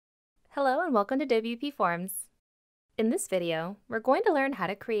Hello and welcome to WPForms. In this video, we're going to learn how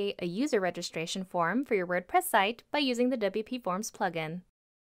to create a user registration form for your WordPress site by using the WPForms plugin.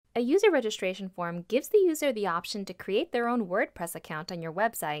 A user registration form gives the user the option to create their own WordPress account on your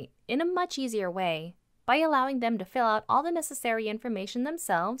website in a much easier way by allowing them to fill out all the necessary information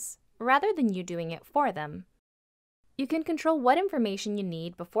themselves rather than you doing it for them. You can control what information you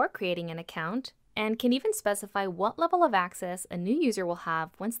need before creating an account and can even specify what level of access a new user will have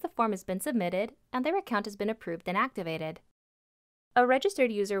once the form has been submitted and their account has been approved and activated. A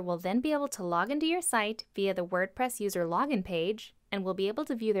registered user will then be able to log into your site via the WordPress user login page and will be able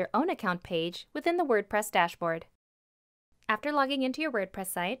to view their own account page within the WordPress dashboard. After logging into your WordPress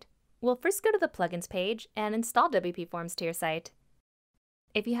site, we'll first go to the plugins page and install WPForms to your site.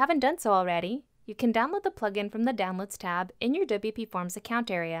 If you haven't done so already, you can download the plugin from the Downloads tab in your WPForms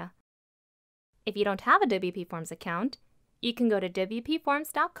account area. If you don't have a WPForms account, you can go to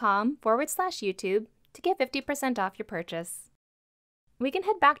wpforms.com/YouTube to get 50% off your purchase. We can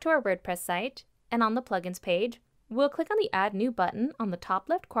head back to our WordPress site, and on the plugins page, we'll click on the Add New button on the top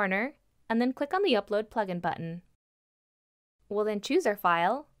left corner, and then click on the Upload Plugin button. We'll then choose our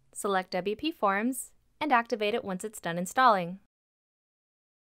file, select WPForms, and activate it once it's done installing.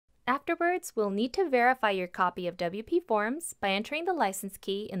 Afterwards, we'll need to verify your copy of WPForms by entering the license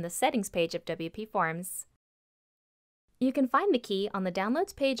key in the Settings page of WPForms. You can find the key on the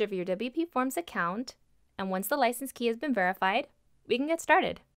Downloads page of your WPForms account, and once the license key has been verified, we can get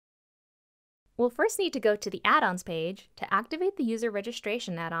started. We'll first need to go to the Add-ons page to activate the user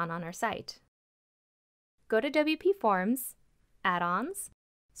registration add-on on our site. Go to WPForms, Add-ons,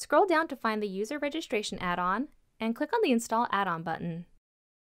 scroll down to find the user registration add-on, and click on the Install Add-on button.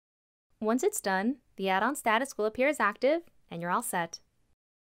 Once it's done, the add-on status will appear as active, and you're all set.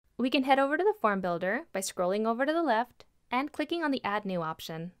 We can head over to the form builder by scrolling over to the left and clicking on the Add New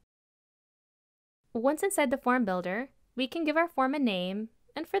option. Once inside the form builder, we can give our form a name,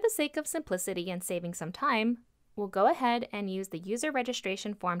 and for the sake of simplicity and saving some time, we'll go ahead and use the user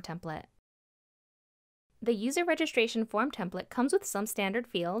registration form template. The user registration form template comes with some standard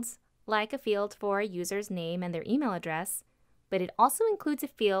fields, like a field for a user's name and their email address, but it also includes a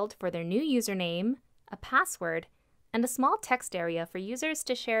field for their new username, a password, and a small text area for users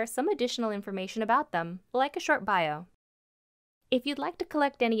to share some additional information about them, like a short bio. If you'd like to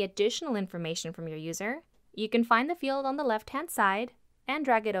collect any additional information from your user, you can find the field on the left-hand side and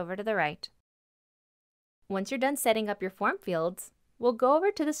drag it over to the right. Once you're done setting up your form fields, we'll go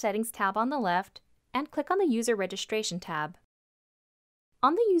over to the Settings tab on the left and click on the User Registration tab.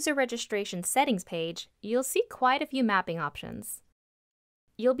 On the User Registration Settings page, you'll see quite a few mapping options.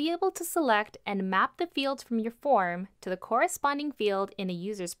 You'll be able to select and map the fields from your form to the corresponding field in a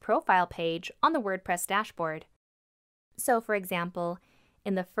user's profile page on the WordPress dashboard. So, for example,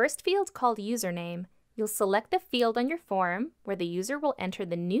 in the first field called Username, you'll select the field on your form where the user will enter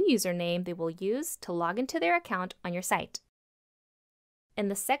the new username they will use to log into their account on your site. In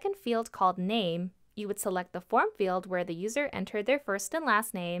the second field called Name, you would select the form field where the user entered their first and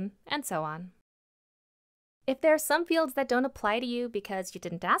last name, and so on. If there are some fields that don't apply to you because you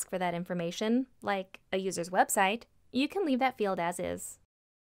didn't ask for that information, like a user's website, you can leave that field as is.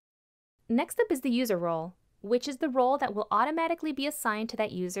 Next up is the user role, which is the role that will automatically be assigned to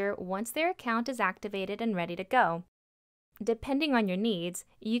that user once their account is activated and ready to go. Depending on your needs,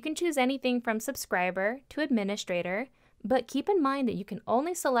 you can choose anything from subscriber to administrator, but keep in mind that you can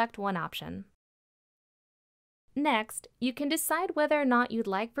only select one option. Next, you can decide whether or not you'd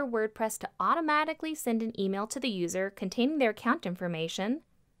like for WordPress to automatically send an email to the user containing their account information,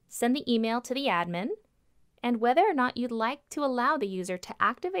 send the email to the admin, and whether or not you'd like to allow the user to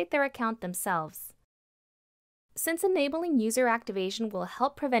activate their account themselves. Since enabling user activation will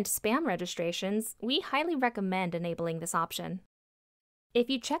help prevent spam registrations, we highly recommend enabling this option. If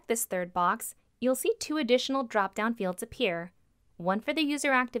you check this third box, you'll see two additional drop-down fields appear, one for the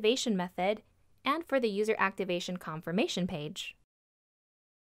user activation method and for the user activation confirmation page.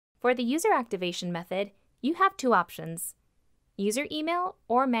 For the user activation method, you have two options, user email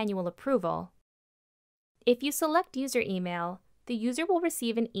or manual approval. If you select user email, the user will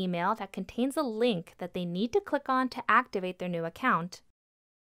receive an email that contains a link that they need to click on to activate their new account.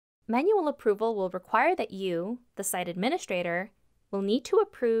 Manual approval will require that you, the site administrator, will need to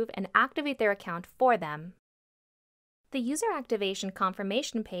approve and activate their account for them. The user activation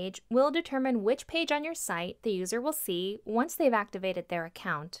confirmation page will determine which page on your site the user will see once they've activated their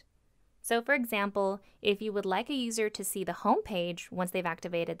account. So, for example, if you would like a user to see the home page once they've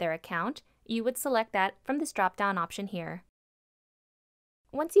activated their account, you would select that from this drop-down option here.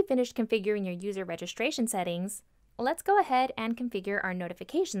 Once you've finished configuring your user registration settings, let's go ahead and configure our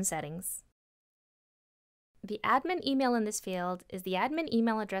notification settings. The admin email in this field is the admin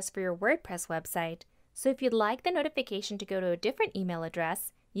email address for your WordPress website, so if you'd like the notification to go to a different email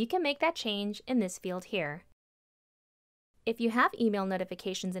address, you can make that change in this field here. If you have email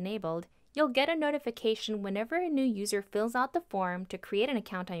notifications enabled, you'll get a notification whenever a new user fills out the form to create an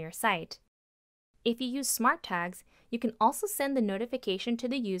account on your site. If you use smart tags, you can also send the notification to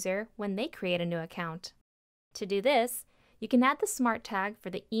the user when they create a new account. To do this, you can add the smart tag for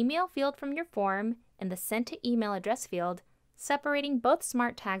the email field from your form and the sent to email address field, separating both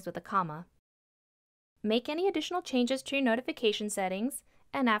smart tags with a comma. Make any additional changes to your notification settings,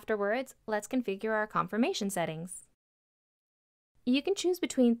 and afterwards, let's configure our confirmation settings. You can choose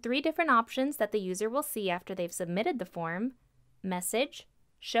between 3 different options that the user will see after they've submitted the form: Message,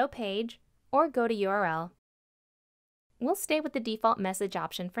 Show Page, or Go to URL. We'll stay with the default Message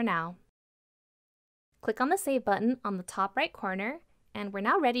option for now. Click on the Save button on the top right corner, and we're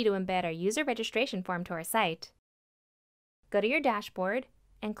now ready to embed our user registration form to our site. Go to your dashboard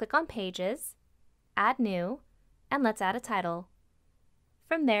and click on Pages, Add New, and let's add a title.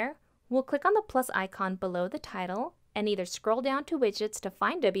 From there, we'll click on the plus icon below the title and either scroll down to widgets to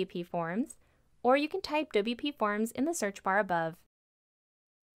find WP Forms, or you can type WP Forms in the search bar above.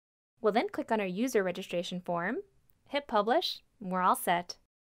 We'll then click on our user registration form, hit Publish, and we're all set.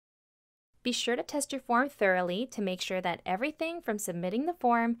 Be sure to test your form thoroughly to make sure that everything from submitting the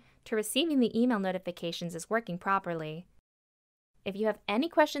form to receiving the email notifications is working properly. If you have any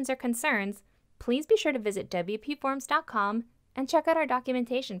questions or concerns, please be sure to visit WPForms.com and check out our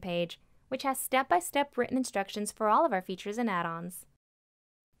documentation page, which has step-by-step written instructions for all of our features and add-ons.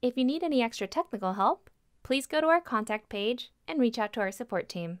 If you need any extra technical help, please go to our contact page and reach out to our support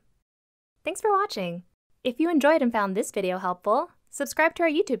team. Thanks for watching! If you enjoyed and found this video helpful, subscribe to our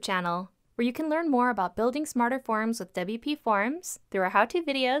YouTube channel, where you can learn more about building smarter forms with WP Forms through our how-to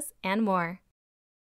videos and more.